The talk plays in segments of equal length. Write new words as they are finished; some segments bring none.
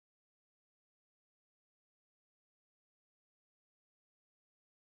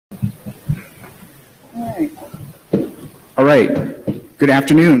right. All right. Good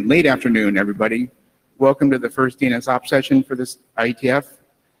afternoon, late afternoon, everybody. Welcome to the first Dnsop session for this IETF.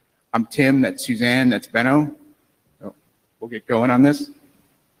 I'm Tim, that's Suzanne, that's Benno. So we'll get going on this.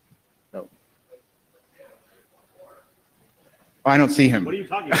 So. Oh, I don't see him. What are you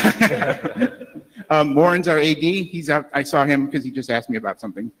talking about? Warren's our AD. He's out. I saw him because he just asked me about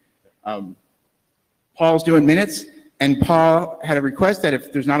something. Paul's doing minutes, and Paul had a request that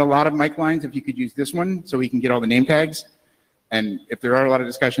if there's not a lot of mic lines, if you could use this one so he can get all the name tags. And if there are a lot of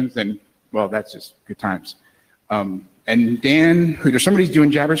discussions, then, well, that's just good times. And Dan, there's somebody's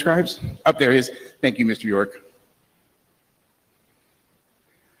doing JabberScribes. Up there is. Thank you, Mr. York.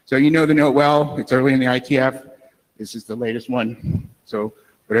 So you know the note well. It's early in the IETF. This is the latest one. So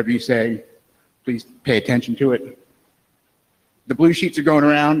whatever you say, please pay attention to it. The blue sheets are going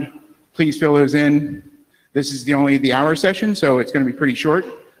around. Please fill those in. This is only the hour session, so it's going to be pretty short.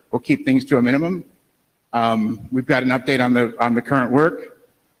 We'll keep things to a minimum. We've got an update on the current work.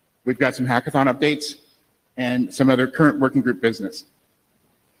 We've got some hackathon updates and some other current working group business.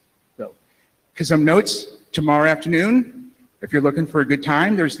 So, because some notes tomorrow afternoon, if you're looking for a good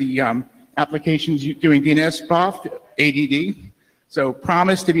time, there's the applications doing Dnsop, ADD. So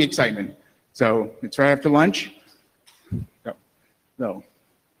promise to be excitement. So it's right after lunch. So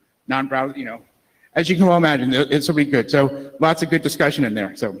non-browser, you know, as you can well imagine, this will be good. So lots of good discussion in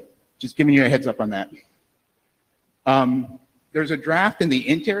there. So just giving you a heads up on that. There's a draft in the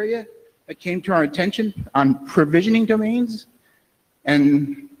int area that came to our attention on provisioning domains,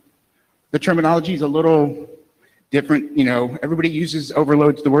 and the terminology is a little different. You know, everybody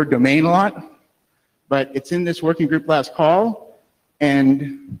overloads the word domain a lot, but it's in this working group last call,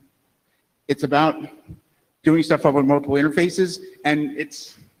 and it's about doing stuff over multiple interfaces, and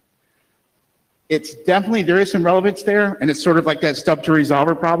it's definitely, there is some relevance there, and it's sort of like that stub to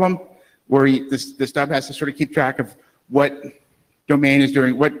resolver problem where the stub has to sort of keep track of what domain is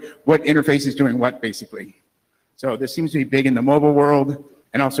doing, what interface is doing what, basically. So this seems to be big in the mobile world,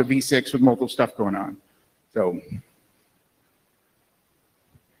 and also V6 with multiple stuff going on. So, of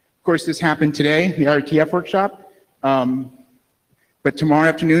course, this happened today, the IETF workshop, but tomorrow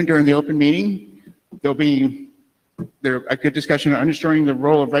afternoon during the open meeting, there'll be a good discussion on understanding the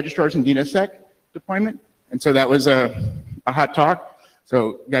role of registrars in DNSSEC deployment, and so that was a hot talk,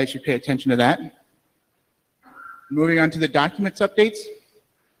 so you guys should pay attention to that. Moving on to the documents updates.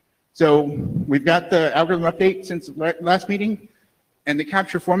 So we've got the algorithm update since last meeting, and the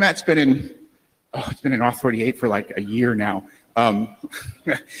capture format's been in, it's been in Auth48 for like a year now.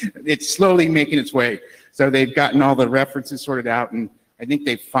 It's slowly making its way. So they've gotten all the references sorted out, and I think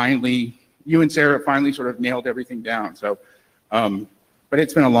they finally, you and Sarah finally sort of nailed everything down. So, but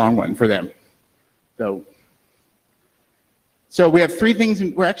it's been a long one for them. So we have three things,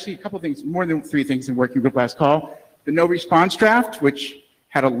 and we're actually a couple things, more than three things in working group last call. The no response draft, which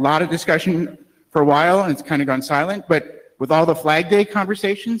had a lot of discussion for a while, and it's kind of gone silent, but with all the Flag Day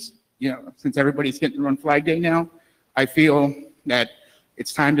conversations, you know, since everybody's getting to run Flag Day now, I feel that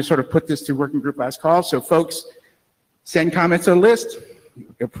it's time to sort of put this to working group last call. So folks, send comments to the list,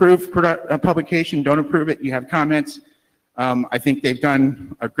 approve publication, don't approve it, you have comments. I think they've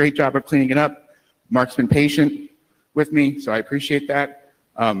done a great job of cleaning it up. Mark's been patient with me, so I appreciate that.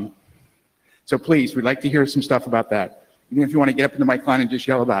 So please, we'd like to hear some stuff about that. Even if you want to get up in the mic line and just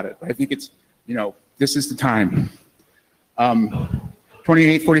yell about it. I think it's, you know, this is the time.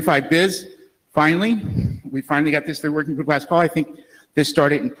 2845 biz, we finally got this through working group last call. I think this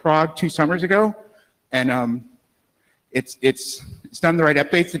started in Prague 2 summers ago, and it's done the right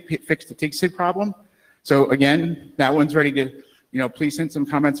updates to fix the TIGSIG problem. So again, that one's ready to, you know, please send some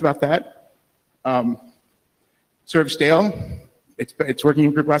comments about that. Serve stale, it's working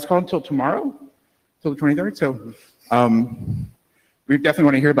in group last call until tomorrow, till the 23rd. So we definitely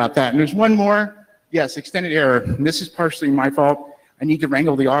want to hear about that. And there's one more, yes, extended error. And this is partially my fault. I need to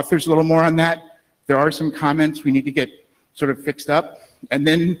wrangle the authors a little more on that. There are some comments we need to get sort of fixed up. And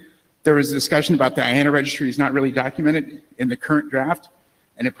then there was a discussion about the IANA registry is not really documented in the current draft,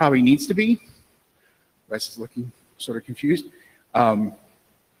 and it probably needs to be. Wes is looking sort of confused. And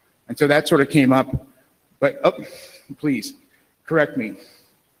so that sort of came up. But, oh, please, correct me.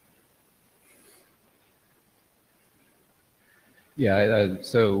 Yeah,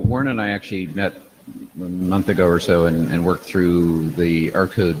 so Warren and I actually met a month ago or so and worked through the R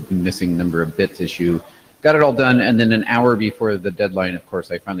code missing number of bits issue. Got it all done, and then an hour before the deadline, of course,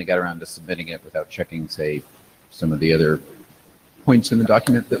 I finally got around to submitting it without checking, say, some of the other points in the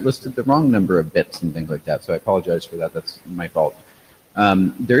document that listed the wrong number of bits and things like that. So I apologize for that. That's my fault.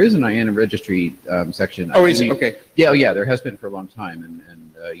 There is an IANA registry section. Oh, is it? Okay. Yeah, oh, yeah, there has been for a long time, and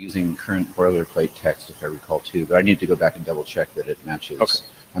using current boilerplate text, if I recall, too. But I need to go back and double check that it matches. Okay.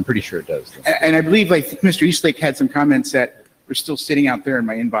 I'm pretty sure it does. And I believe like Mr. Eastlake had some comments that were still sitting out there in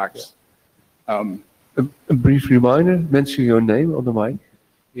my inbox. A brief reminder, mention your name on the mic.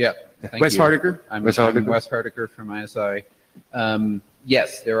 Yeah. Thank Wes you. Hardiker? I'm Wes Hardiker. Wes Hardiker from ISI.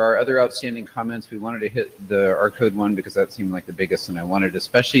 Yes, there are other outstanding comments. We wanted to hit the R code one because that seemed like the biggest, and I wanted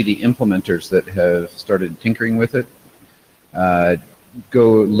especially the implementers that have started tinkering with it.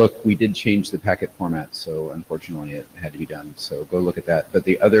 Go look, we did change the packet format, so unfortunately it had to be done. So go look at that. But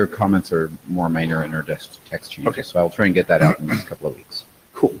the other comments are more minor in our text changes. Okay. So I'll try and get that out in the next couple of weeks.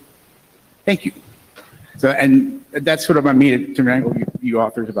 Cool. Thank you. So, and that's sort of on me to wrangle you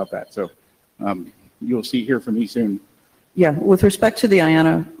authors about that. So you'll hear from me soon. Yeah, with respect to the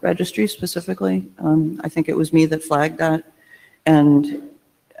IANA registry specifically, I think it was me that flagged that. And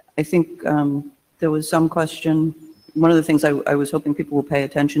I think there was some question. One of the things I was hoping people will pay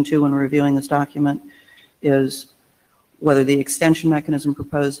attention to when reviewing this document is whether the extension mechanism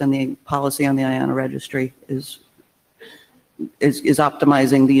proposed and the policy on the IANA registry is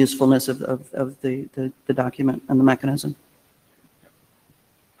optimizing the usefulness of the document and the mechanism.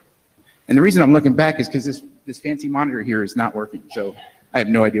 And the reason I'm looking back is because this fancy monitor here is not working, so I have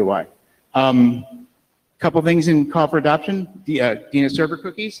no idea why. Couple things in call for adoption, the DNS server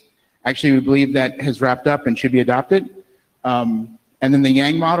cookies. Actually, we believe that has wrapped up and should be adopted. And then the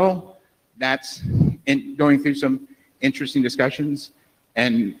Yang model, that's going through some interesting discussions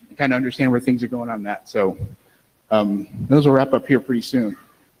and kind of understand where things are going on that. So those will wrap up here pretty soon.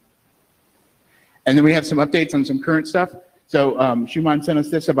 And then we have some updates on some current stuff. So Shuman sent us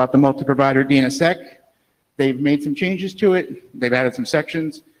this about the multi-provider DNSSEC. They've made some changes to it. They've added some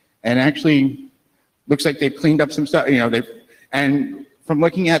sections, and actually looks like they've cleaned up some stuff. And from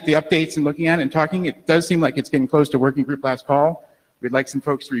looking at the updates and looking at it and talking, it does seem like it's getting close to working group last call. We'd like some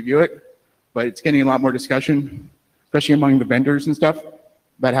folks to review it, but it's getting a lot more discussion, especially among the vendors and stuff,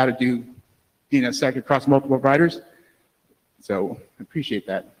 about how to do DNSSEC across multiple providers. So I appreciate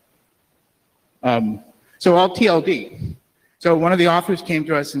that. So all TLD. So one of the authors came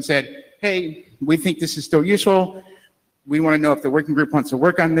to us and said, hey, we think this is still useful. We want to know if the working group wants to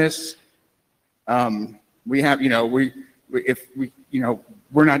work on this. We have, we're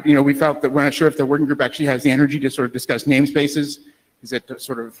not, we felt that we're not sure if the working group actually has the energy to sort of discuss namespaces, because it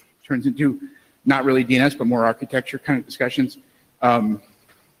sort of turns into not really DNS, but more architecture kind of discussions.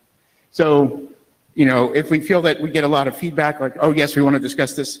 So, if we feel that we get a lot of feedback, like, oh yes, we want to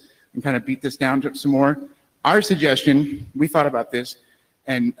discuss this and kind of beat this down to some more, our suggestion, we thought about this,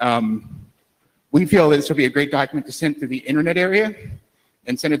 and we feel that this will be a great document to send through the internet area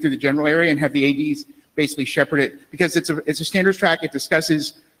and send it through the general area and have the ADs basically shepherd it, because it's a standards track. It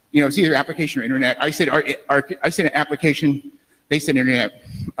discusses, it's either application or internet. I said an application, they said internet,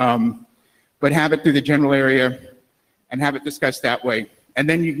 but have it through the general area and have it discussed that way. And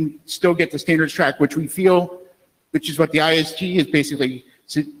then you can still get the standards track, which we feel, which is what the ISG is basically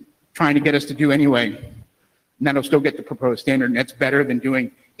trying to get us to do anyway. And that'll still get the proposed standard, and that's better than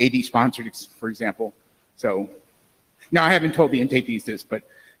doing AD sponsored, for example. So now I haven't told the intake this, but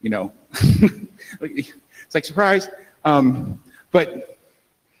it's like surprise. But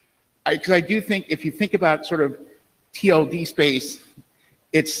because I do think if you think about sort of TLD space,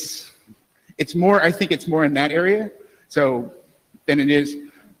 it's more. I think it's more in that area. So than it is,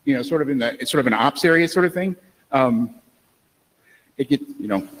 sort of it's sort of an ops area sort of thing.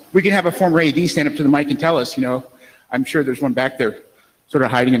 We can have a former AD stand up to the mic and tell us, I'm sure there's one back there sort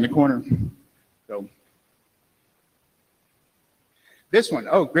of hiding in the corner. So this one,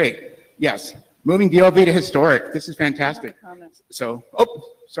 oh, great. Yes, moving DLV to historic. This is fantastic. So,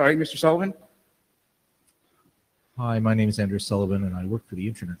 sorry, Mr. Sullivan. Hi, my name is Andrew Sullivan, and I work for the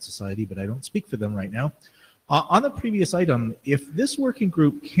Internet Society, but I don't speak for them right now. On the previous item, if this working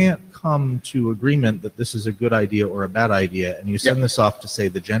group can't come to agreement that this is a good idea or a bad idea, and you send this off to, say,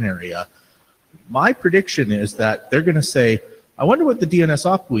 the gen area, my prediction is that they're going to say, I wonder what the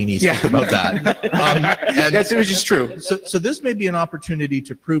DNSOP we need to think about that. And that's just true. So this may be an opportunity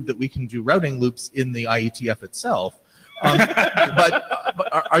to prove that we can do routing loops in the IETF itself.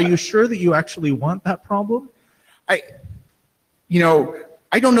 But are you sure that you actually want that problem? I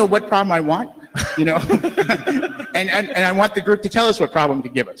don't know what problem I want, and I want the group to tell us what problem to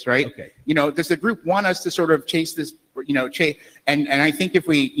give us, right? Okay. Does the group want us to sort of chase this, and I think if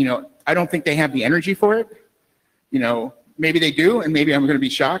we, I don't think they have the energy for it. Maybe they do, and maybe I'm going to be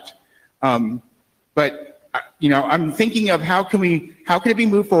shocked. But I'm thinking of how can it be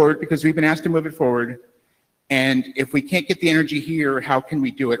moved forward, because we've been asked to move it forward, And if we can't get the energy here, how can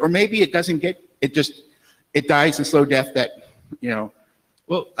we do it? Or maybe it doesn't get, it dies a slow death that, you know.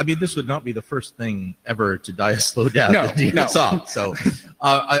 Well, I mean, this would not be the first thing ever to die a slow death No, in Dnsop. So,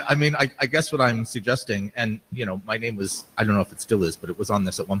 I mean, I guess what I'm suggesting, and you know, my name was, I don't know if it still is, but it was on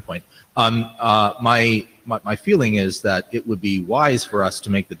this at one point. My feeling is that it would be wise for us to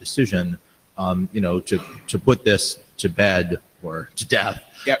make the decision, you know, to put this to bed or to death.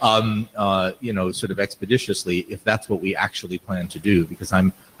 Yep. You know, sort of expeditiously, if that's what we actually plan to do, because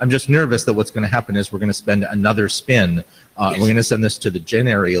I'm just nervous that what's going to happen is we're going to spend another spin. We're going to send this to the Gen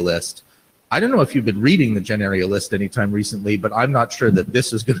area list. I don't know if you've been reading the Gen area list anytime recently, but I'm not sure that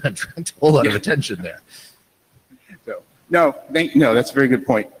this is going to attract a whole lot of attention there. So, no, that's a very good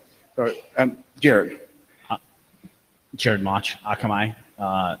point. So, Jared. Jared Mach, Akamai.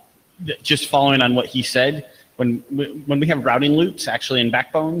 Just following on what he said, when we have routing loops actually in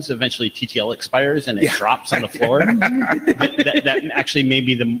backbones, eventually TTL expires and it drops on the floor. that actually may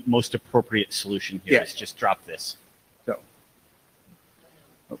be the most appropriate solution here. Is just drop this. So,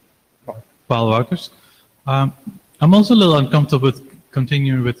 Paul Wouters. I'm also a little uncomfortable with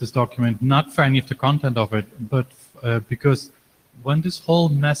continuing with this document, not for any of the content of it, but because when this whole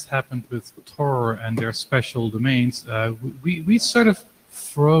mess happened with Tor and their special domains, we sort of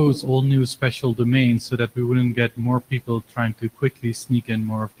froze all new special domains so that we wouldn't get more people trying to quickly sneak in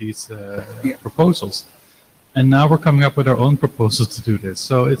more of these proposals. And now we're coming up with our own proposals to do this.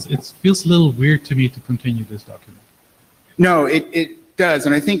 So it feels a little weird to me to continue this document. No, it does.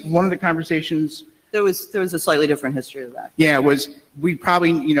 And I think one of the conversations, There was a slightly different history of that. yeah, was we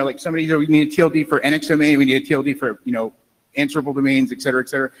probably, you know, like somebody said, we need a TLD for NX domain, we need a TLD for, you know, answerable domains, et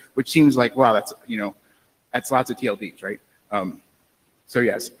cetera, which seems like, wow, that's, you know, that's lots of TLDs, right? So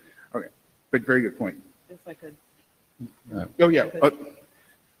yes, okay, but very good point. If I could. Oh, yeah.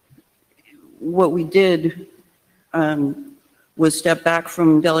 What we did was step back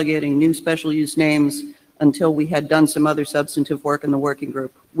from delegating new special use names until we had done some other substantive work in the working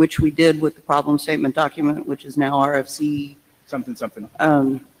group, which we did with the problem statement document, which is now RFC. Something.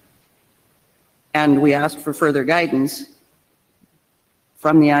 And we asked for further guidance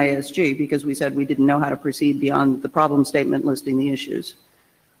from the ISG because we said we didn't know how to proceed beyond the problem statement listing the issues.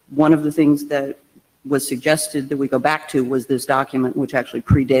 One of the things that was suggested that we go back to was this document, which actually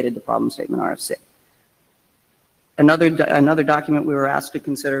predated the problem statement RFC. Another document we were asked to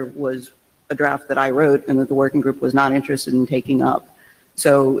consider was a draft that I wrote and that the working group was not interested in taking up.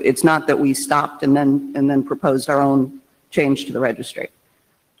 So it's not that we stopped and then proposed our own change to the registry.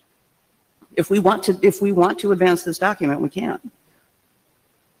 If we want to advance this document, we can.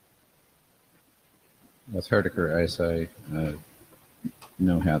 That's Hardiker ISI,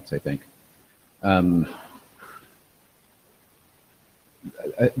 no hats, I think.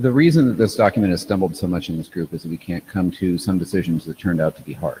 The reason that this document has stumbled so much in this group is that we can't come to some decisions that turned out to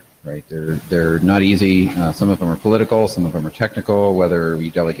be hard, right? They're not easy. Some of them are political, some of them are technical, whether we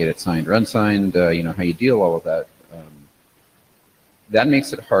delegate it signed or unsigned, you know, how you deal all of that. That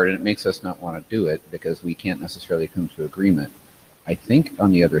makes it hard, and it makes us not want to do it because we can't necessarily come to agreement. I think,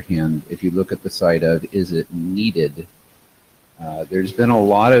 on the other hand, if you look at the side of, is it needed, there's been a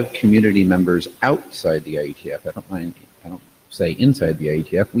lot of community members outside the IETF. I don't say inside the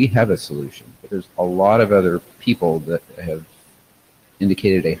IETF. We have a solution, but there's a lot of other people that have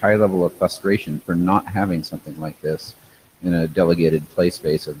indicated a high level of frustration for not having something like this in a delegated play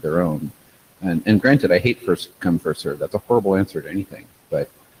space of their own. And granted, I hate first come, first serve. That's a horrible answer to anything, but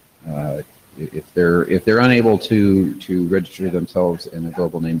if they're unable to register themselves in a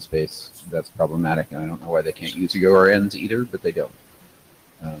global namespace, that's problematic, and I don't know why they can't use URNs either, but they don't.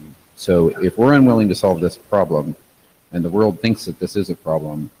 So if we're unwilling to solve this problem, and the world thinks that this is a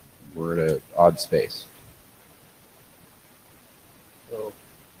problem, we're at an odd space. So,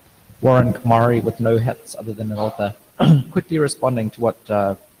 Warren Kamari with no hats other than an author. Quickly responding to what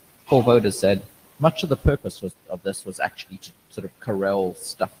Paul Wouters said, much of the purpose of this was actually to sort of corral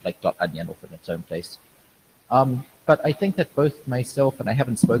stuff like .onion off in its own place. But I think that both myself, and I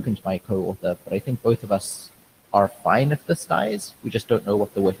haven't spoken to my co-author, but I think both of us are fine if this dies. We just don't know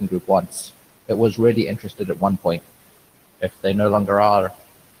what the working group wants. It was really interested at one point. If they no longer are,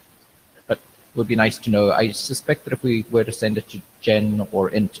 but it would be nice to know. I suspect that if we were to send it to Gen or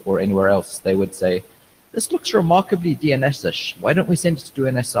Int or anywhere else, they would say, this looks remarkably DNS-ish. Why don't we send it to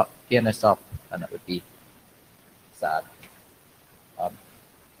DNS up? And that would be sad.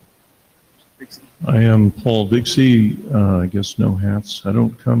 I am Paul Dixie. I guess no hats. I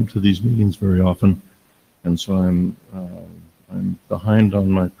don't come to these meetings very often, and so I'm behind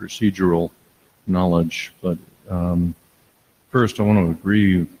on my procedural knowledge. But first, I want to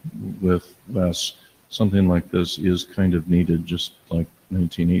agree with Wes. something like this is kind of needed, just like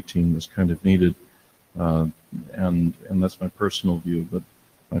 1918 was kind of needed. And that's my personal view. But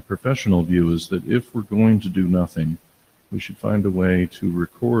my professional view is that if we're going to do nothing, we should find a way to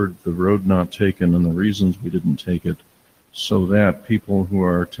record the road not taken and the reasons we didn't take it, so that people who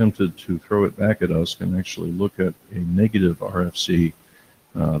are tempted to throw it back at us can actually look at a negative RFC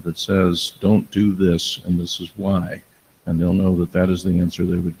that says, don't do this, and this is why. And they'll know that that is the answer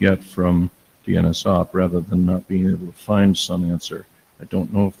they would get from Dnsop, rather than not being able to find some answer. I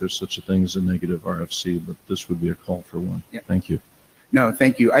don't know if there's such a thing as a negative RFC, but this would be a call for one. Yeah. Thank you. No,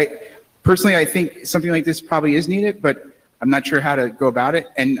 thank you. Personally, I think something like this probably is needed, but I'm not sure how to go about it.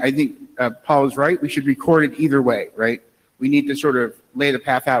 And I think Paul is right. We should record it either way, right? We need to sort of lay the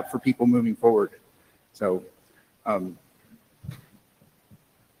path out for people moving forward. So,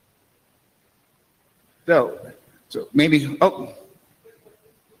 so maybe, oh,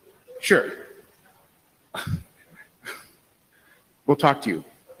 sure. We'll talk to you.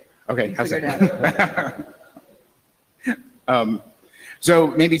 Okay, how's that? So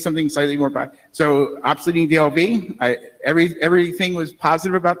maybe something slightly more. So obsoleting DLV, everything was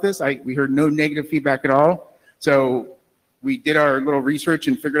positive about this. We heard no negative feedback at all. So we did our little research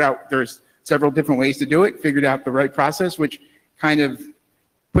and figured out there's several different ways to do it, figured out the right process, which kind of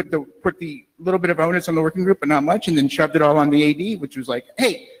put the little bit of onus on the working group, but not much, and then shoved it all on the AD, which was like,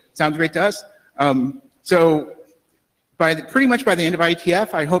 hey, sounds great to us. So pretty much by the end of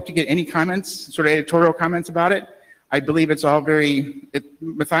IETF, I hope to get any comments, sort of editorial comments about it. I believe it's all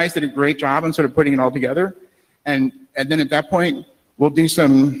Matthias did a great job on sort of putting it all together. And then at that point, we'll do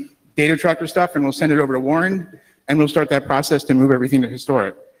some data tracker stuff and we'll send it over to Warren and we'll start that process to move everything to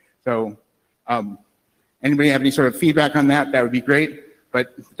historic. So anybody have any sort of feedback on that, that would be great.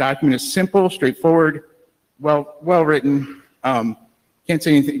 But the document is simple, straightforward, well written. Can't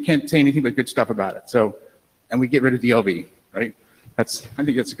say anything but good stuff about it. So, and we get rid of DLV, right? I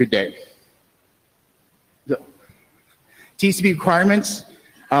think that's a good day. So, TCP requirements,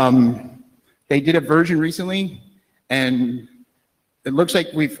 they did a version recently, and it looks like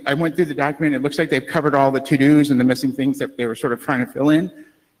I went through the document, it looks like they've covered all the to-dos and the missing things that they were sort of trying to fill in,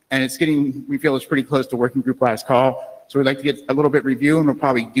 and we feel it's pretty close to working group last call, so we'd like to get a little bit review, and we'll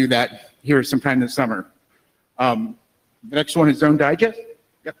probably do that here sometime this summer. The next one is Zone Digest.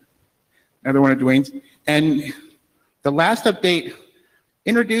 Yep. Another one of Dwayne's. And the last update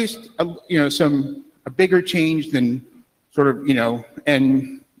introduced a bigger change than sort of,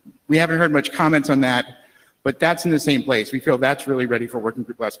 and we haven't heard much comments on that, but that's in the same place. We feel that's really ready for working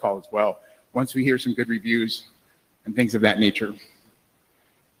group last call as well, once we hear some good reviews and things of that nature.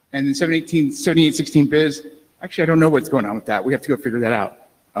 And then 7816 biz, actually, I don't know what's going on with that. We have to go figure that out.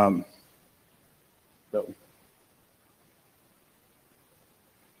 So.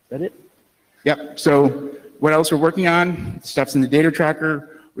 Is that it? Yep, so what else we're working on? Stuff's in the data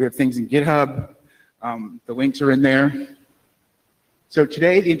tracker. We have things in GitHub. The links are in there. So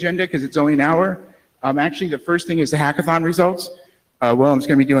today, the agenda, because it's only an hour, actually the first thing is the hackathon results. Willem's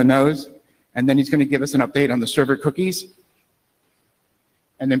going to be doing those. And then he's going to give us an update on the server cookies.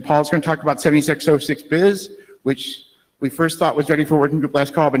 And then Paul's going to talk about 7606 biz, which we first thought was ready for working group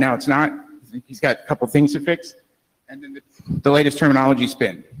last call, but now it's not. He's got a couple things to fix. And then the latest terminology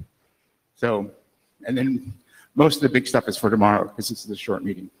spin. So, and then most of the big stuff is for tomorrow, because this is a short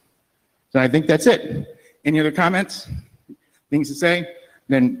meeting. So I think that's it. Any other comments? Things to say?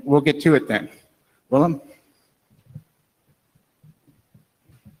 Then we'll get to it then. Willem?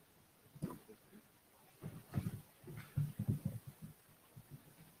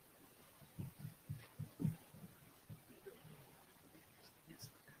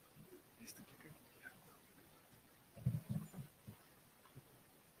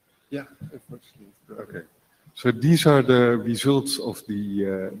 Yeah, okay. So these are the results of the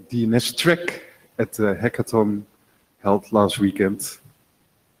DNS track at the hackathon held last weekend.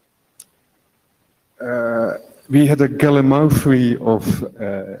 We had a gallimaufry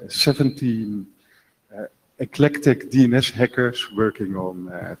of 17 eclectic DNS hackers working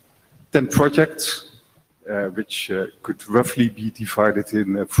on 10 projects, which could roughly be divided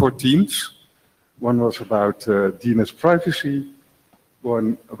in 4 teams. One was about DNS privacy,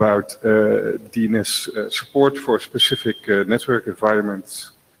 one about DNS support for specific network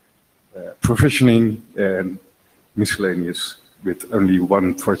environments, provisioning, and miscellaneous, with only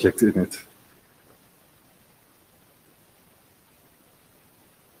 1 project in it.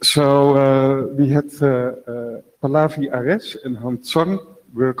 So we had Pallavi Ares and Hans Zang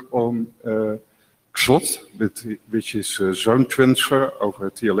work on XOT, which is zone transfer over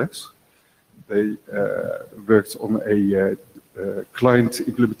TLS. They worked on a client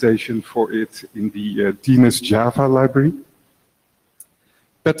implementation for it in the DNS Java library.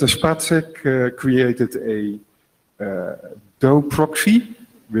 Peter Spacek created a DO proxy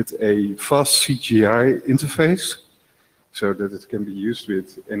with a fast CGI interface so that it can be used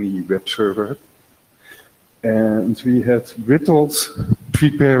with any web server. And we had Whittled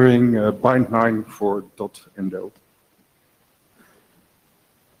preparing Bind9 for dot and do.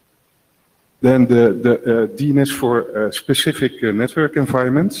 Then the DNS for specific network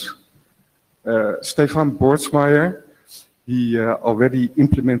environments. Stefan Bortsmeier, he already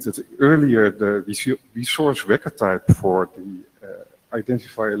implemented earlier the resource record type for the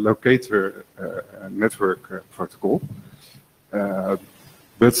identifier locator network protocol.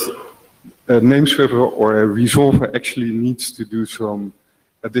 But a name server or a resolver actually needs to do some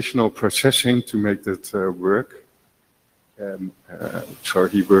additional processing to make that work. And so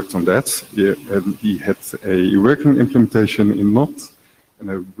he worked on that. And he had a working implementation in Not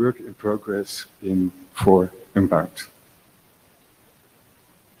and a work in progress for Unbound.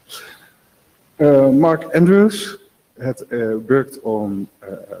 Mark Andrews had worked on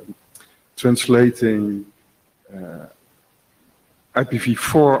translating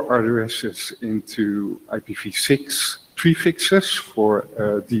IPv4 addresses into IPv6 prefixes for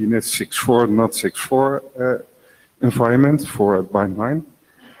DNS 6.4, not 6.4 environment for Bind9.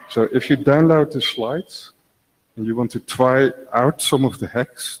 So if you download the slides and you want to try out some of the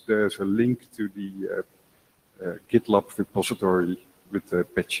hacks, there's a link to the GitLab repository with the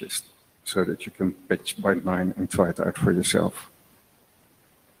patches so that you can patch Bind9 and try it out for yourself.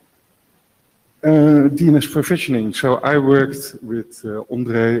 DNS provisioning. So I worked with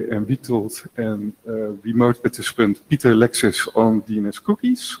André and Witold and remote participant Peter Lexis on DNS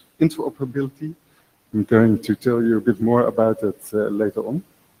cookies interoperability. I'm going to tell you a bit more about it later on.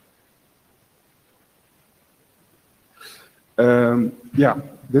 Yeah,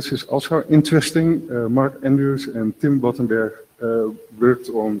 this is also interesting. Mark Andrews and Tim Bottenberg worked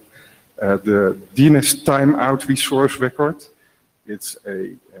on the DNS timeout resource record. It's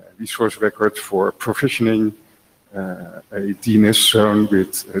a resource record for provisioning a DNS zone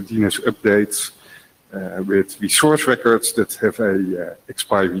with DNS updates, with resource records that have a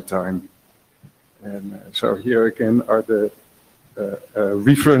expiry time. And so here again are the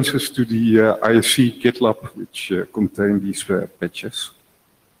references to the ISC GitLab, which contain these patches.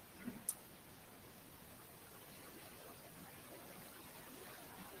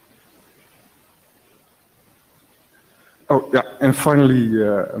 Oh, yeah, and finally,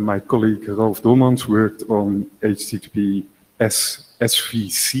 my colleague Rolf Dolmans worked on HTTP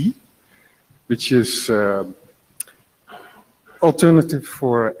SVC, which is alternative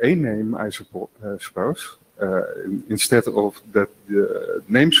for a name, I suppose. Instead of that, the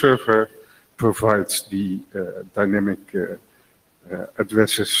name server provides the dynamic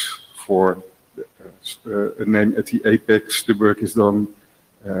addresses for a name at the apex. The work is done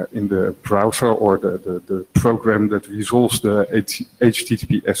in the browser or the program that resolves the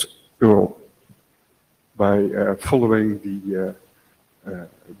HTTPS URL by following the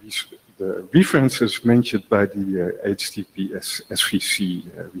references mentioned by the HTTPS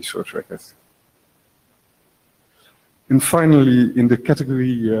SVC resource record. And finally, in the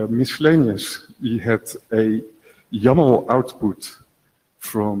category miscellaneous, we had a YAML output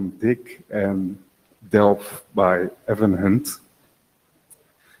from Dick and Delph by Evan Hunt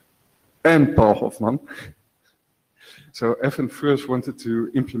and Paul Hoffman. So Evan first wanted to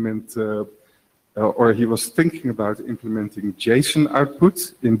implement, or he was thinking about implementing JSON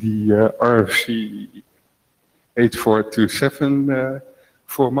output in the RFC 8427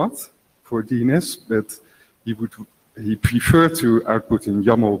 format for DNS, but he preferred to output in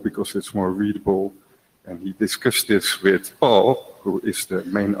YAML because it's more readable. And he discussed this with Paul, who is the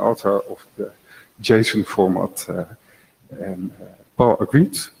main author of the JSON format. And Paul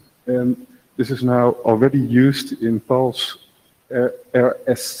agreed. And this is now already used in Paul's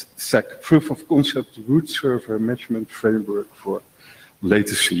RSSEC proof of concept root server measurement framework for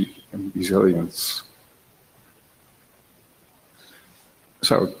latency and resilience.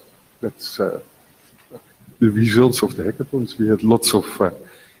 So that's the results of the hackathons. We had lots of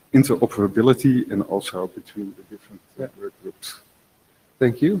interoperability and also between the different work groups.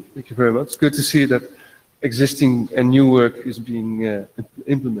 Thank you. Thank you very much. It's good to see that existing and new work is being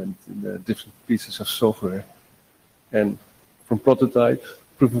implemented in different pieces of software, and from prototype,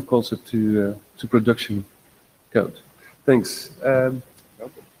 proof of concept to production code. Thanks.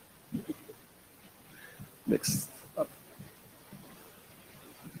 Next up.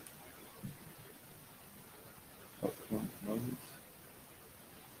 Oh, one moment.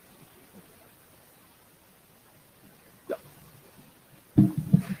 Yeah.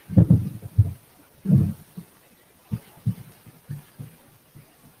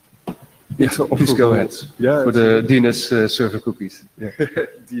 Yes, please go ahead. Yeah, For the DNS server cookies. yeah.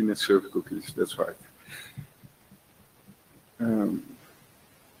 DNS server cookies, that's right.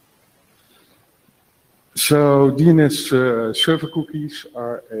 So DNS server cookies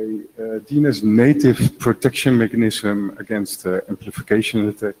are a DNS native protection mechanism against amplification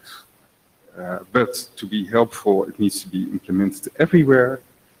attacks. But to be helpful, it needs to be implemented everywhere.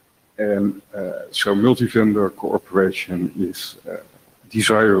 And so multi-vendor cooperation is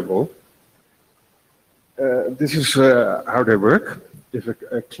desirable. This is how they work. If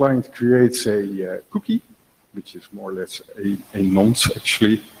a client creates a cookie, which is more or less a nonce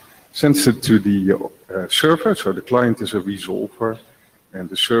actually, sends it to the server. So the client is a resolver, and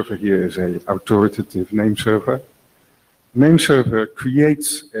the server here is a authoritative name server. Name server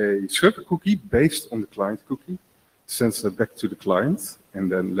creates a server cookie based on the client cookie, sends it back to the client,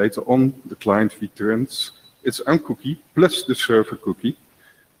 and then later on the client returns its own cookie plus the server cookie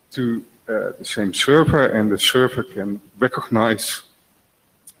to the same server, and the server can recognize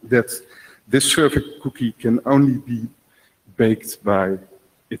that this server cookie can only be baked by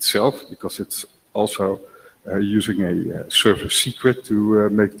itself, because it's also using a server secret to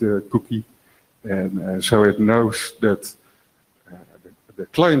make the cookie. And so it knows that the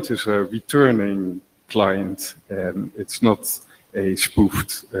client is a returning client and it's not a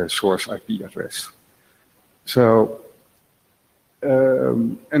spoofed source IP address. So,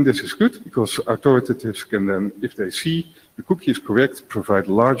 and this is good because authoritatives can then, if they see the cookie is correct, provide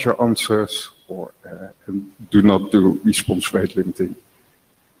larger answers or and do not do response rate limiting.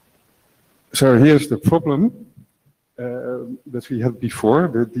 So here's the problem that we had before,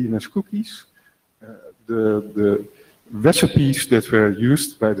 the DNS cookies. The recipes that were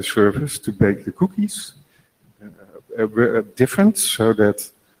used by the servers to bake the cookies were different, so that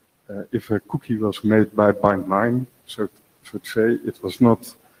if a cookie was made by Bind9, so to say, it was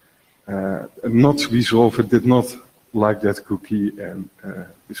not resolved, it did not like that cookie and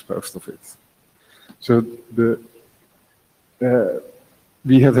disposed of it. So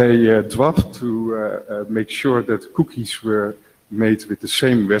we had a draft to make sure that cookies were made with the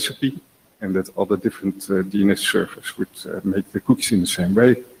same recipe and that all the different DNS servers would make the cookies in the same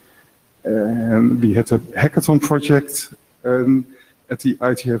way. And we had a hackathon project at the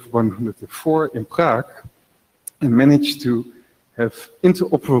IETF 104 in Prague and managed to have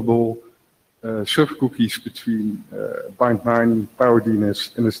interoperable server cookies between Bind9,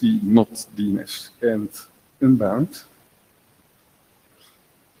 PowerDNS, NSD, not DNS, and Unbound.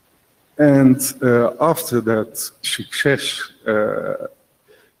 And after that success,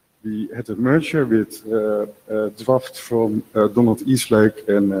 we had a merger with Draft from Donald Eastlake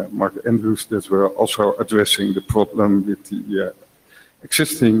and Mark Andrews that were also addressing the problem with the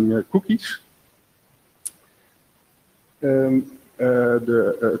existing cookies.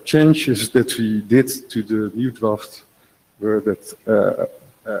 The changes that we did to the new draft were that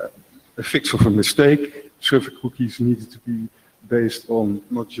a fix of a mistake, server cookies needed to be based on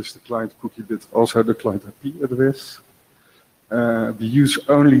not just the client cookie, but also the client IP address. We use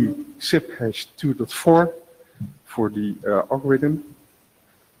only zip hash 2.4 for the algorithm.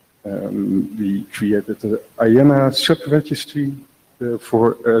 We created the IANA subregistry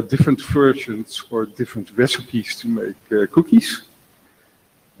for different versions or different recipes to make cookies.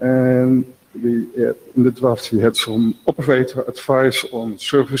 And in the draft we had some operator advice on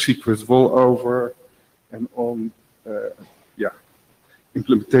server secret rollover and on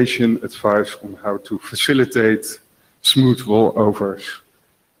implementation advice on how to facilitate smooth rollovers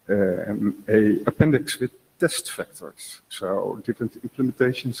and an appendix with test factors. So different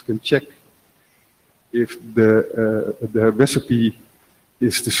implementations can check if the recipe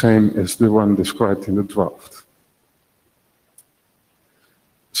is the same as the one described in the draft.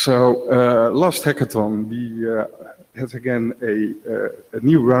 So last hackathon, we had again a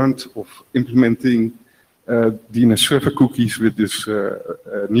new round of implementing DNS server cookies with this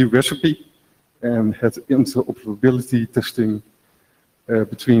new recipe and had interoperability testing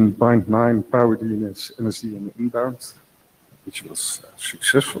between Bind9, PowerDNS, NSD, and Unbound, which was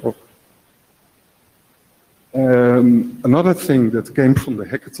successful. Another thing that came from the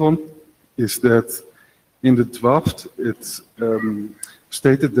hackathon is that in the draft it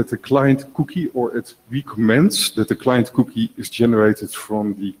stated that the client cookie, or it recommends that the client cookie is generated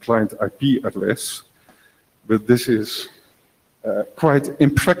from the client IP address, but this is quite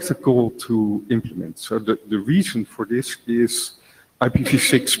impractical to implement. So the reason for this is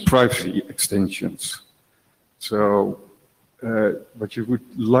IPv6 privacy extensions. So what you would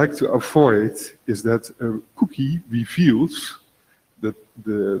like to avoid is that a cookie reveals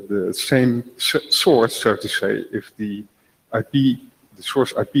the same source, so to say, if the IP, the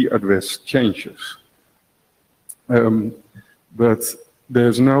source IP address changes. But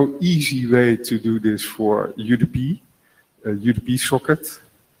there's no easy way to do this for UDP, UDP socket.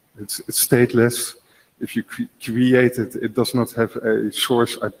 It's stateless. If you create it, it does not have a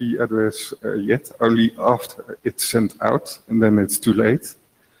source IP address yet, only after it's sent out, and then it's too late.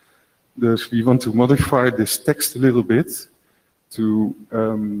 Thus, we want to modify this text a little bit to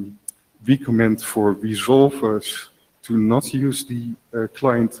recommend for resolvers to not use the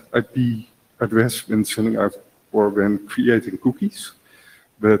client IP address when sending out or when creating cookies,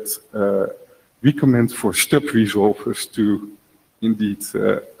 but recommend for stub resolvers to indeed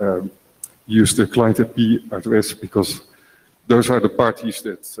use the client IP address, because those are the parties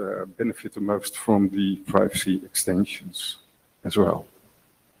that benefit the most from the privacy extensions as well.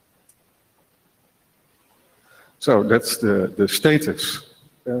 So that's the status.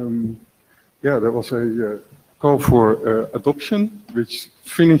 Yeah, there was a call for adoption, which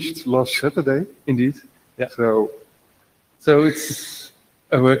finished last Saturday. Indeed. Yeah. So it's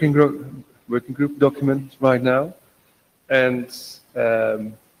a working group document right now, and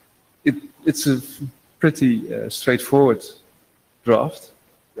it's a pretty straightforward draft.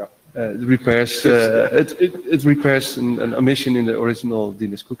 Yeah. It repairs an omission in the original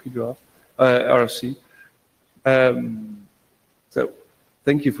DNS cookie draft, RFC. So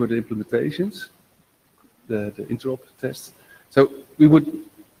thank you for the implementations, the interop test. So we would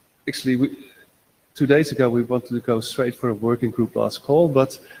actually, 2 days ago, we wanted to go straight for a working group last call,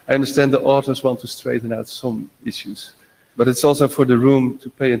 but I understand the authors want to straighten out some issues. But it's also for the room to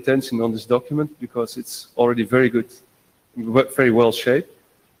pay attention on this document, because it's already very good, very well shaped.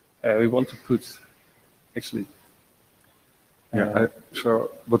 We want to put, actually.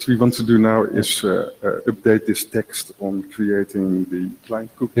 So what we want to do now is update this text on creating the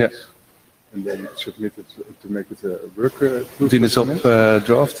client cookies, and then submit it to make it a work Dnsop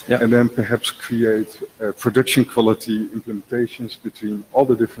draft, and then perhaps create production quality implementations between all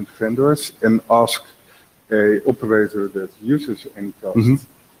the different vendors, and ask a operator that uses Ncast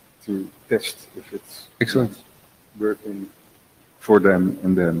to test if it's working for them,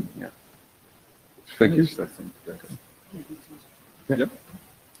 and then Thank you. I think. Yeah.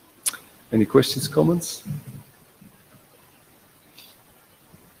 Any questions, comments?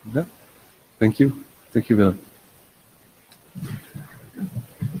 No. Thank you. Thank you, Willem.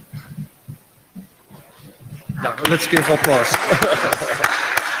 Now, let's give applause.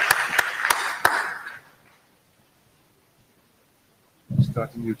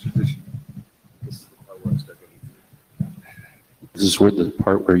 Start a new tradition. This is where the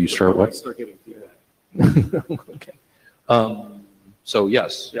part where you start what? Okay. So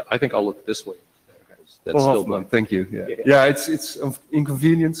yes, I think I'll look this way. That's still Hoffman, thank you. Yeah, it's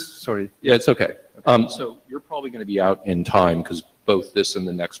inconvenience. Sorry. Yeah, it's okay. So you're probably going to be out in time, because both this and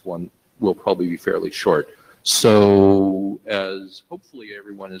the next one will probably be fairly short. So as hopefully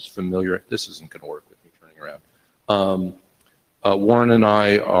everyone is familiar, this isn't going to work with me turning around. Warren and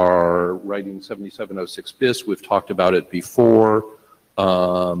I are writing 7706 BIS. We've talked about it before.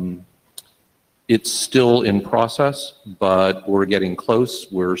 It's still in process, but we're getting close.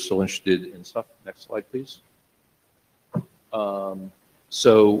 We're still interested in stuff. Next slide, please.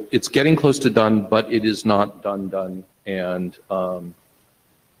 So it's getting close to done, but it is not done. And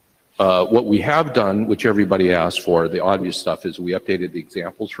what we have done, which everybody asked for, the obvious stuff, is we updated the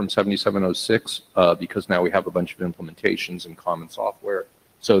examples from 7706 because now we have a bunch of implementations and common software.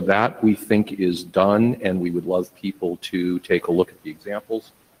 So that we think is done, and we would love people to take a look at the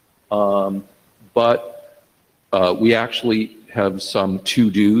examples. But we actually have some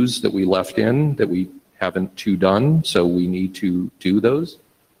to-dos that we left in that we haven't done, so we need to do those.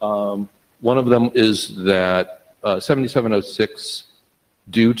 One of them is that 7706,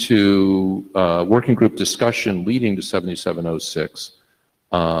 due to working group discussion leading to 7706,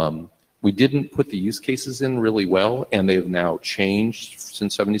 we didn't put the use cases in really well, and they have now changed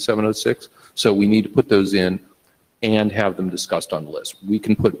since 7706. So we need to put those in and have them discussed on the list. We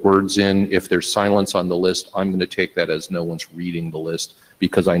can put words in. If there's silence on the list, I'm going to take that as no one's reading the list,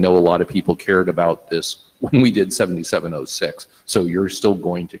 because I know a lot of people cared about this when we did 7706. So you're still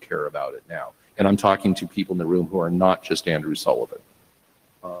going to care about it now. And I'm talking to people in the room who are not just Andrew Sullivan.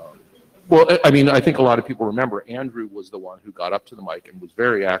 Well, I mean, I think a lot of people remember Andrew was the one who got up to the mic and was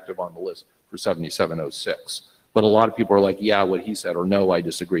very active on the list for 7706. But a lot of people are like, yeah, what he said, or no, I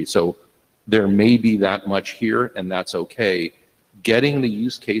disagree. So there may be that much here, and that's okay. Getting the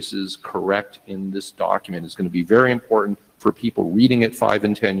use cases correct in this document is going to be very important for people reading it 5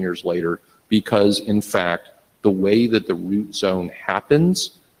 and 10 years later, because in fact, the way that the root zone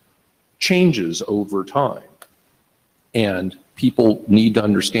happens changes over time. And people need to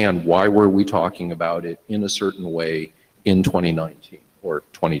understand why were we talking about it in a certain way in 2019 or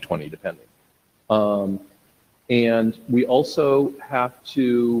 2020, depending. And we also have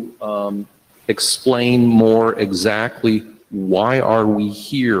to explain more exactly why are we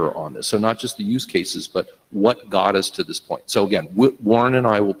here on this. So not just the use cases, but what got us to this point. So again, Warren and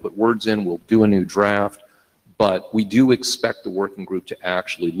I will put words in, we'll do a new draft, but we do expect the working group to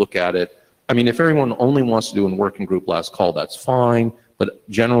actually look at it. I mean, if everyone only wants to do a working group last call, that's fine, but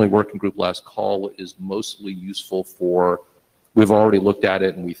generally working group last call is mostly useful for, we've already looked at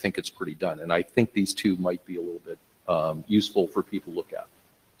it and we think it's pretty done. And I think these two might be a little bit useful for people to look at.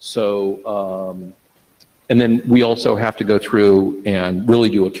 So, and then we also have to go through and really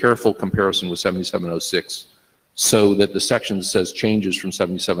do a careful comparison with 7706 so that the section that says changes from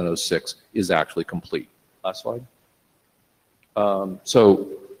 7706 is actually complete. Last slide. So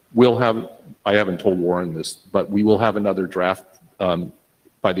we'll have, I haven't told Warren this, but we will have another draft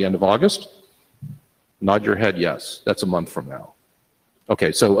by the end of August. Nod your head yes, that's a month from now.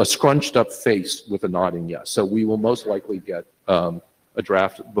 Okay, so a scrunched up face with a nodding yes. So we will most likely get a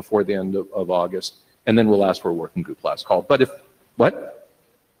draft before the end of August, and then we'll ask for a working group last call. But if, what?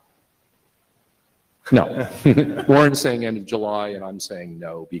 No. Warren's saying end of July, and I'm saying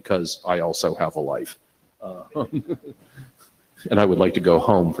no, because I also have a life. And I would like to go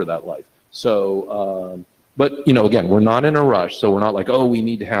home for that life. So, but, you know, again, we're not in a rush, so we're not like, oh, we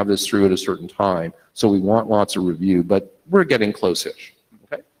need to have this through at a certain time. So we want lots of review, but we're getting close-ish.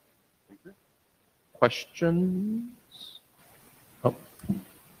 Okay? Questions? Oh.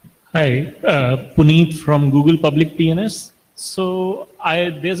 Hi, Puneet from Google Public DNS. So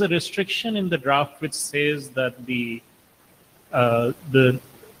there's a restriction in the draft which says that the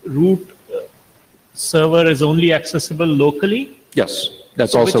root server is only accessible locally. Yes,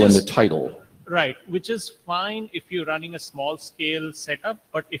 that's also in the title. Right, which is fine if you're running a small scale setup,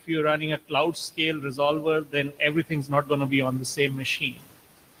 but if you're running a cloud scale resolver, then everything's not going to be on the same machine.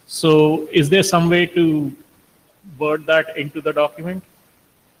 So is there some way to word that into the document?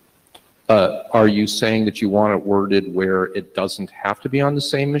 Are you saying that you want it worded where it doesn't have to be on the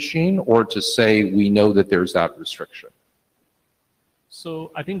same machine, or to say we know that there's that restriction?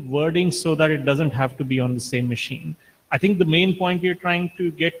 So I think wording so that it doesn't have to be on the same machine. I think the main point you're trying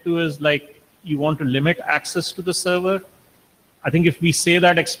to get to is like you want to limit access to the server. I think if we say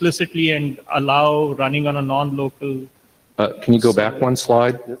that explicitly and allow running on a non-local. Can you go back one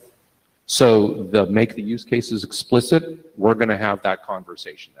slide? Yes. So make the use cases explicit, we're going to have that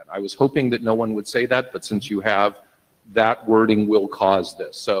conversation then. I was hoping that no one would say that, but since you have that wording will cause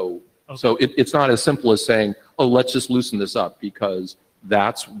this. So, okay. So it's not as simple as saying, oh, let's just loosen this up, because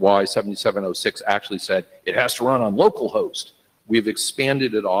that's why 7706 actually said it has to run on localhost. We've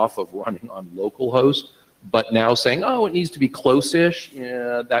expanded it off of running on localhost, but now saying, oh, it needs to be close-ish,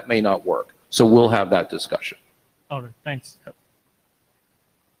 yeah, that may not work. So we'll have that discussion. All right, thanks.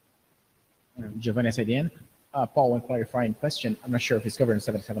 Giovanni Sadian. Paul, one clarifying question. I'm not sure if it's covered in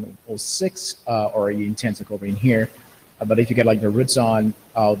 7706 or you intend to cover in here, but if you get like the roots on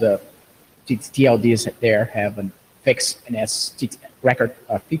the TLDs there have a fixed NS record,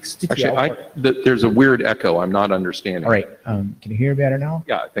 fixed TTL. Actually, there's a weird echo. I'm not understanding. All right. Can you hear better now?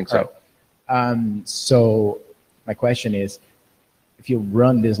 Yeah, I think so. Right. So my question is, if you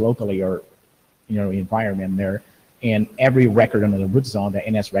run this locally or in your environment there, and every record under the root zone, the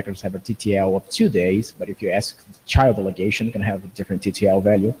NS records have a TTL of 2 days, but if you ask child delegation, you can have a different TTL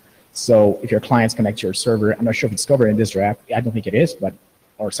value. So if your clients connect to your server, I'm not sure if it's covered in this draft, I don't think it is, but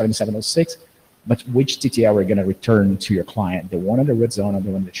or 7706, but which TTL are going to return to your client, the one on the root zone or the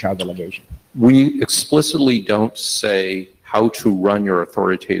one in the child delegation? We explicitly don't say how to run your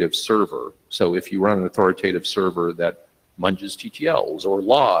authoritative server. So if you run an authoritative server that munges TTLs or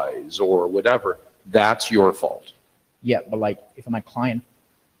lies or whatever, that's your fault. Yeah, but like if my client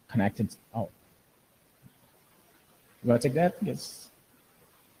connected, oh, you want to take that? Yes.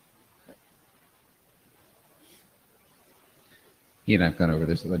 He and I've gone over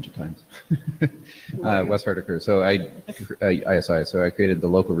this a bunch of times. Wes Hardiker. So ISI. So I created the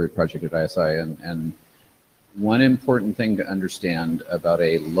local root project at ISI, and one important thing to understand about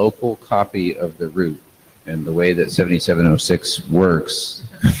a local copy of the root and the way that 7706 works.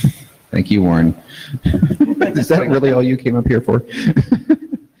 Thank you, Warren. Is that really all you came up here for?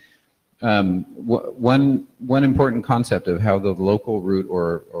 One important concept of how the local root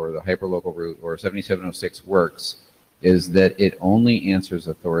or the hyperlocal root or 7706 works is that it only answers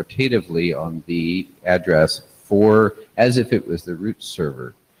authoritatively on the address for as if it was the root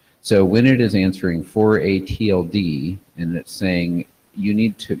server. So when it is answering for a TLD and it's saying you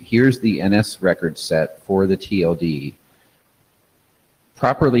need to, here's the NS record set for the TLD,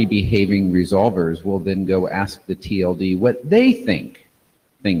 properly behaving resolvers will then go ask the TLD what they think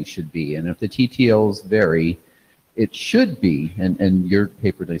things should be. And if the TTLs vary, it should be, and your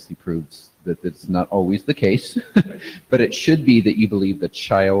paper nicely proves that it's not always the case, but it should be that you believe the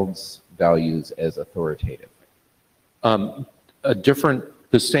child's values as authoritative.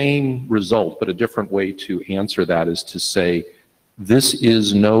 The same result, but a different way to answer that is to say, this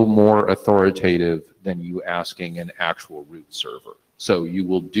is no more authoritative than you asking an actual root server. So you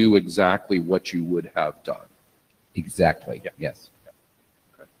will do exactly what you would have done. Exactly, Yeah. Yes.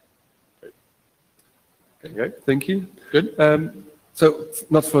 Okay, thank you. Good. So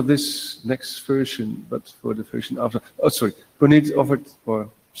not for this next version, but for the version after. Oh, sorry. Puneet offered or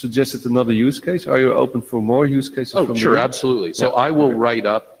suggested another use case. Are you open for more use cases? Oh, from sure, the absolutely. So I will write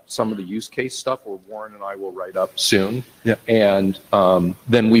up some of the use case stuff, or Warren and I will write up soon. Yeah. And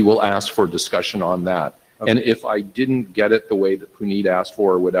then we will ask for discussion on that. Okay. And if I didn't get it the way that Puneet asked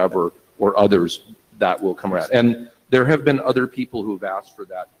for or whatever, or others, that will come around. And there have been other people who've asked for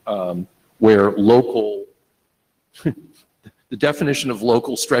that, where local, the definition of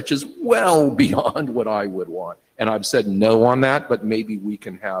local stretches well beyond what I would want. And I've said no on that, but maybe we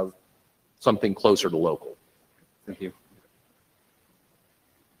can have something closer to local. Thank you.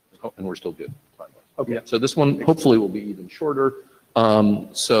 Oh, and we're still good. Okay. So this one hopefully will be even shorter.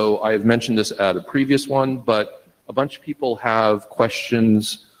 So I have mentioned this at a previous one, but a bunch of people have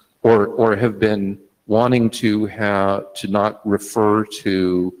questions or have been wanting to not refer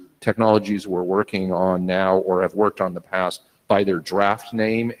to technologies we're working on now or have worked on in the past by their draft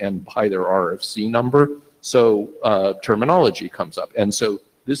name and by their RFC number. So terminology comes up. And so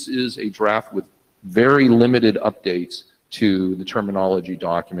this is a draft with very limited updates to the terminology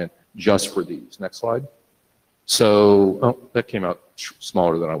document just for these. Next slide. So, oh, that came out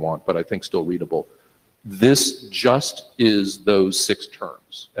smaller than I want, but I think still readable. This just is those 6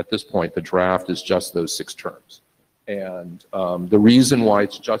 terms. At this point, the draft is just those 6 terms. And the reason why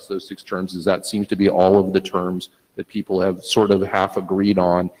it's just those 6 terms is that seems to be all of the terms that people have sort of half agreed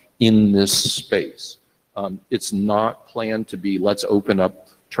on in this space. It's not planned to be, let's open up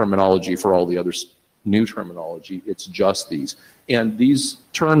terminology for all the other new terminology. It's just these. And these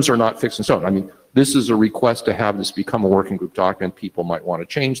terms are not fixed in stone. I mean, this is a request to have this become a working group document. People might want to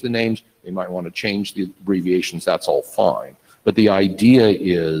change the names. They might want to change the abbreviations. That's all fine. But the idea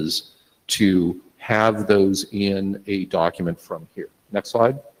is to have those in a document from here. Next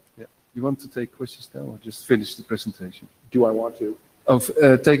slide. Yeah. You want to take questions now or just finish the presentation? Do I want to?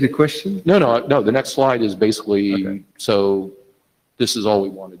 Take the question? No. The next slide is basically, okay. So this is all we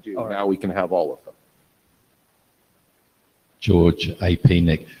want to do. All right. Now we can have all of them. George A.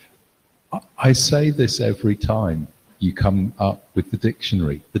 Penick. I say this every time you come up with the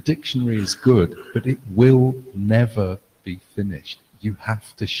dictionary. The dictionary is good, but it will never be finished. You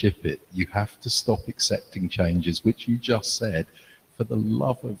have to ship it. You have to stop accepting changes, which you just said. For the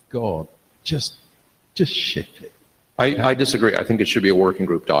love of God, just ship it. I disagree. I think it should be a working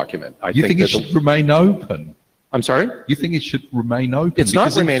group document. You think it should remain open? I'm sorry? You think it should remain open? It's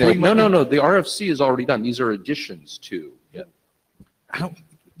not remain open. No. The RFC is already done. These are additions to. Yeah. How?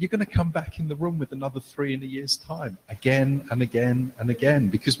 You're going to come back in the room with another 3 in a year's time, again and again and again,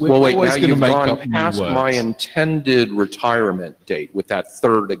 because we're always going to make up new past words. My intended retirement date with that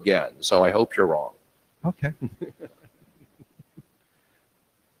third again, so I hope you're wrong. Okay.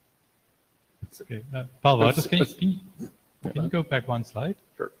 Okay, Paolo, can you go back one slide?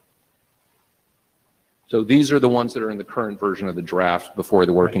 Sure. So these are the ones that are in the current version of the draft before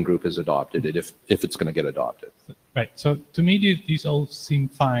the working group has adopted it, if it's going to get adopted. Right. So to me, these all seem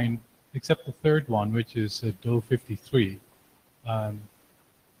fine, except the third one, which is DO 53.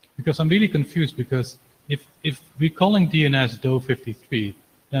 Because I'm really confused, because if we're calling DNS DO 53,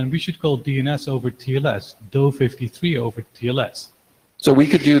 then we should call DNS over TLS DO 53 over TLS. So we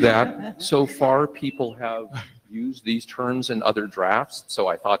could do that. So far, people have used these terms in other drafts, so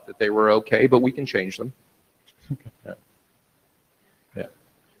I thought that they were okay, but we can change them. Okay.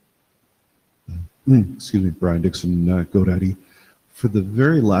 Excuse me, Brian Dixon, GoDaddy. For the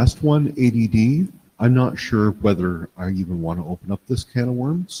very last one, ADD, I'm not sure whether I even want to open up this can of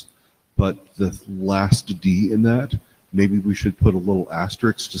worms, but the last D in that, maybe we should put a little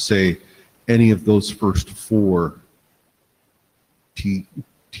asterisk to say any of those first 4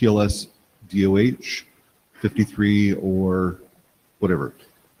 TLS, DOH, 53, or whatever,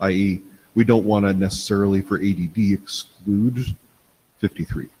 i.e., we don't want to necessarily for ADD exclude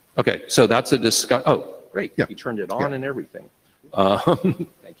 53. Okay, so that's a discuss. Oh, great. Yeah. You turned it on and everything.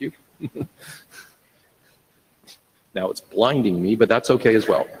 Thank you. Now it's blinding me, but that's okay as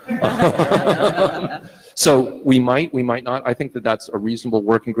well. So we might not. I think that that's a reasonable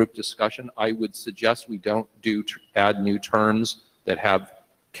working group discussion. I would suggest we don't add new terms that have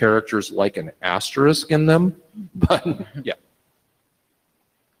characters like an asterisk in them, but yeah.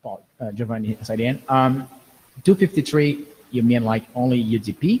 Well, Giovanni, again. 253, you mean like only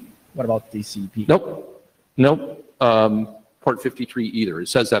UDP? What about TCP? Nope. Port 53 either. It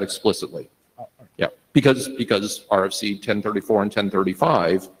says that explicitly. Oh, okay. Yeah, because RFC 1034 and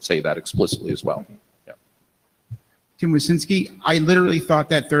 1035 say that explicitly as well. Yeah. Tim Wasinski, I literally thought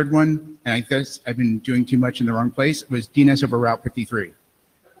that third one, and I guess I've been doing too much in the wrong place, was DNS over Route 53.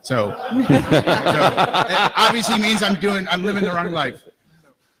 So that obviously means I'm living the wrong life.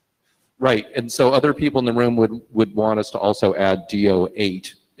 Right, and so other people in the room would want us to also add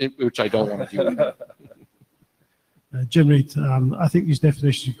DO8, which I don't want to do either. Jim Reid, I think these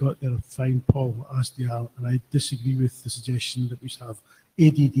definitions you've got there are fine, Paul, as they are, and I disagree with the suggestion that we should have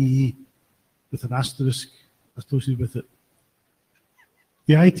ADD with an asterisk associated with it.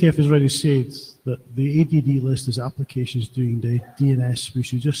 The IETF has already said that the ADD list is applications doing the DNS. We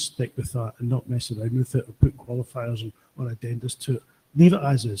should just stick with that and not mess around with it or put qualifiers or addendums to it. Leave it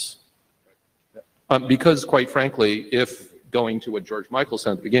as is. Because quite frankly, if going to what George Michael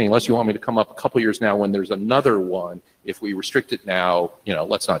said at the beginning, unless you want me to come up a couple years now when there's another one, if we restrict it now,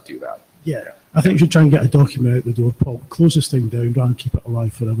 let's not do that. Yeah, I think we should try and get a document out the door, Paul. Close this thing down, rather than keep it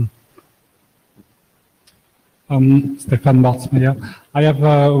alive forever. Stefan Bartsmeyer. I have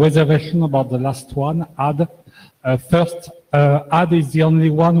a reservation about the last one, add. First, add is the only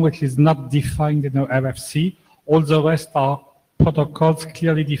one which is not defined in the RFC. All the rest are protocols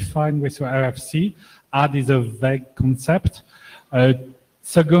clearly defined with the RFC. Add is a vague concept.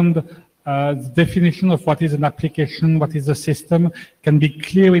 Second, the definition of what is an application, what is a system, can be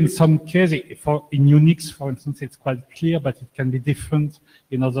clear in some cases. In Unix, for instance, it's quite clear, but it can be different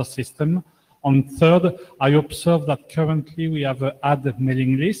in other systems. On third, I observe that currently we have an add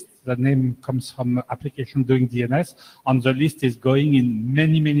mailing list. The name comes from application doing DNS, and the list is going in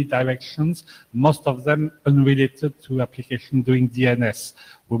many, many directions, most of them unrelated to application doing DNS.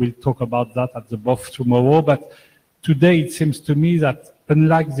 We will talk about that at the BOF tomorrow, but today it seems to me that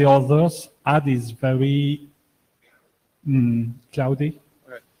unlike the others, add is very cloudy.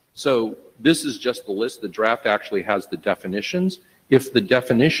 Right. So this is just the list. The draft actually has the definitions. If the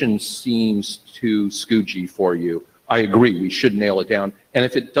definition seems too skoogey for you, I agree, we should nail it down. And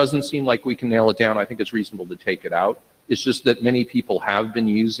if it doesn't seem like we can nail it down, I think it's reasonable to take it out. It's just that many people have been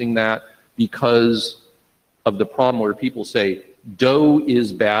using that because of the problem where people say, DOE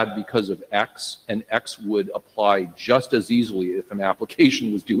is bad because of X, and X would apply just as easily if an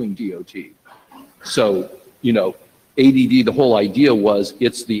application was doing DOT. So, ADD, the whole idea was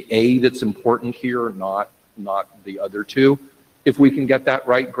it's the A that's important here, not the other two. If we can get that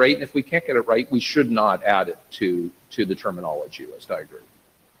right, great. And if we can't get it right, we should not add it to the terminology list. I agree.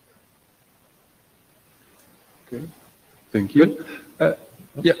 Okay, thank you.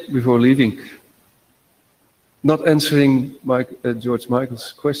 Yeah, before leaving, not answering George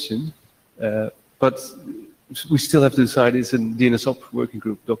Michael's question, but we still have to decide is a Dnsop working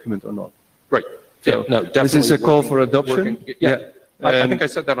group document or not. Right. Yeah, no, definitely. This is a call for adoption. Yeah. I think I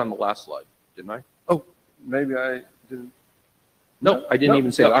said that on the last slide, didn't I? Oh, maybe I didn't. No, I didn't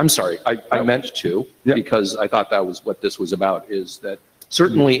even say that. I'm sorry. I meant to, because I thought that was what this was about, is that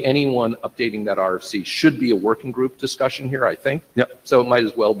certainly anyone updating that RFC should be a working group discussion here, I think. Yep. So it might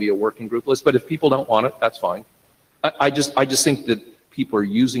as well be a working group list, but if people don't want it, that's fine. I just think that people are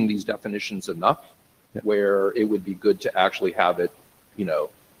using these definitions enough where it would be good to actually have it,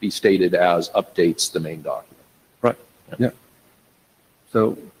 be stated as updates the main document. Right. Yeah.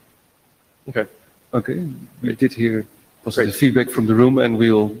 So, okay, we did hear positive feedback from the room, and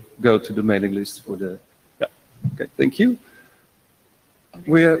we'll go to the mailing list for the. Yeah. Okay. Thank you.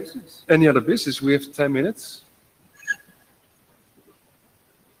 We have any other business? We have 10 minutes.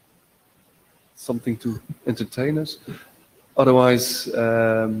 Something to entertain us. Otherwise,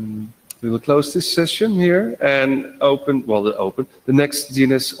 we will close this session here and open. The next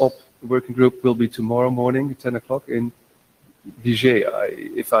DNSOP working group will be tomorrow morning at 10 o'clock in Viger,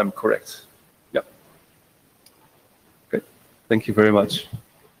 if I'm correct. Yeah. Okay. Thank you very much.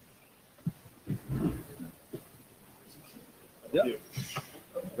 Yeah.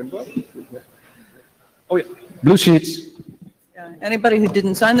 Oh yeah. Blue sheets. Yeah. Anybody who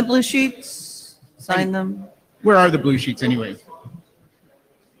didn't sign the blue sheets, sign them. Where are the blue sheets anyway?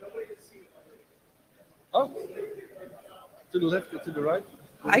 Oh, to the left or to the right?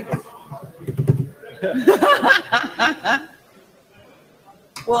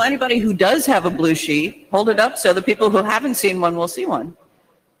 Well, anybody who does have a blue sheet, hold it up so the people who haven't seen one will see one.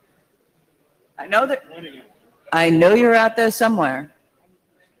 I know you're out there somewhere.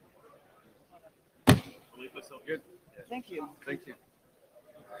 Thank you. Thank you.